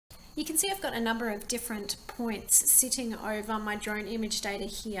You can see I've got a number of different points sitting over my drone image data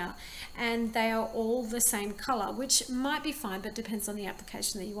here, and they are all the same color, which might be fine, but depends on the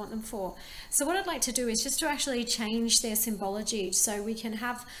application that you want them for. So what I'd like to do is just to actually change their symbology so we can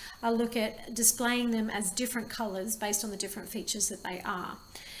have a look at displaying them as different colors based on the different features that they are.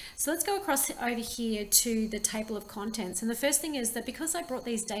 So let's go across over here to the table of contents. And the first thing is that because I brought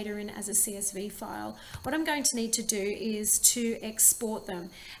these data in as a CSV file, what I'm going to need to do is to export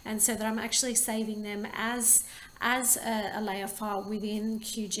them. And so that I'm actually saving them as a layer file within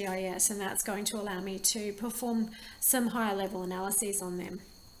QGIS, and that's going to allow me to perform some higher level analyses on them.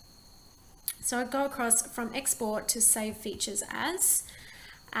 So I go across from export to save features as,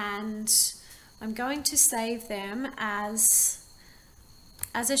 and I'm going to save them as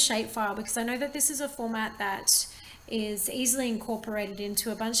a shapefile, because I know that this is a format that is easily incorporated into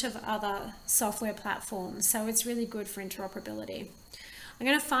a bunch of other software platforms, so it's really good for interoperability. I'm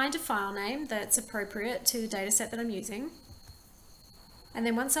going to find a file name that's appropriate to the data set that I'm using, and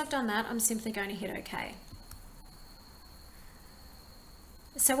then once I've done that, I'm simply going to hit OK.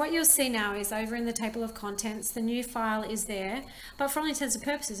 So what you'll see now is over in the table of contents, the new file is there, but for all intents and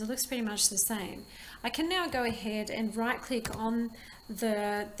purposes, it looks pretty much the same. I can now go ahead and right click on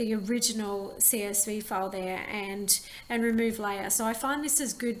the original CSV file there and remove layer. So I find this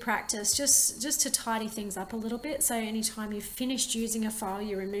is good practice just to tidy things up a little bit. So anytime you've finished using a file,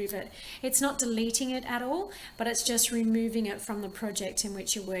 you remove it. It's not deleting it at all, but it's just removing it from the project in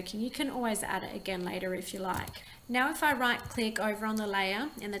which you're working. You can always add it again later if you like. Now if I right click over on the layer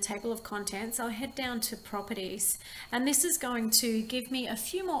in the table of contents, I'll head down to properties, and this is going to give me a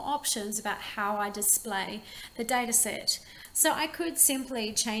few more options about how I display the data set. So I could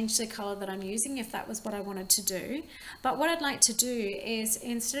simply change the color that I'm using if that was what I wanted to do, but what I'd like to do is,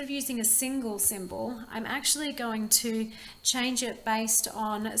 instead of using a single symbol, I'm actually going to change it based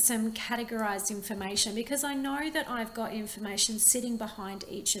on some categorized information, because I know that I've got information sitting behind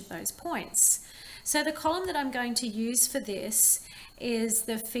each of those points. So the column that I'm going to use for this is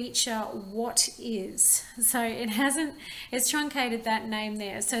the feature what is. So it's truncated that name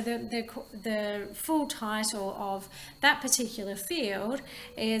there. So the full title of that particular field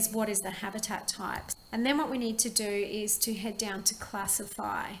is what is the habitat type. And then what we need to do is to head down to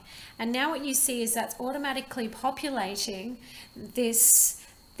classify. And now what you see is that's automatically populating this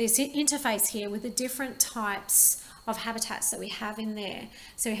interface here with the different types of habitats that we have in there.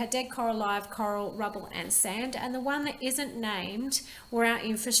 So we had dead coral, live coral, rubble and sand, and the one that isn't named were our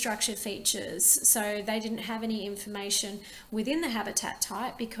infrastructure features. So they didn't have any information within the habitat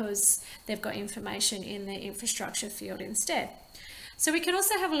type because they've got information in the infrastructure field instead. So we can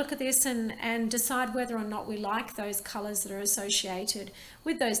also have a look at this and decide whether or not we like those colors that are associated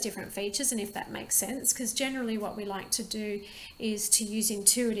with those different features, and if that makes sense, because generally what we like to do is to use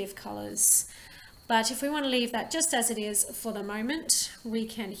intuitive colors. But if we want to leave that just as it is for the moment, we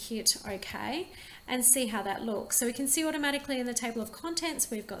can hit OK and see how that looks. So we can see automatically in the table of contents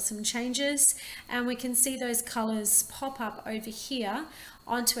we've got some changes, and we can see those colors pop up over here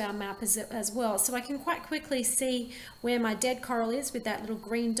onto our map as well. So I can quite quickly see where my dead coral is with that little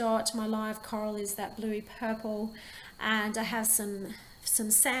green dot, my live coral is that bluey purple, and I have some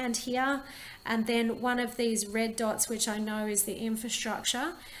sand here, and then one of these red dots, which I know is the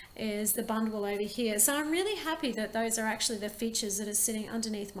infrastructure, is the bundle over here. So I'm really happy that those are actually the features that are sitting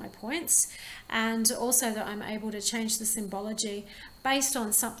underneath my points, and also that I'm able to change the symbology based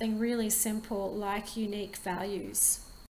on something really simple like unique values.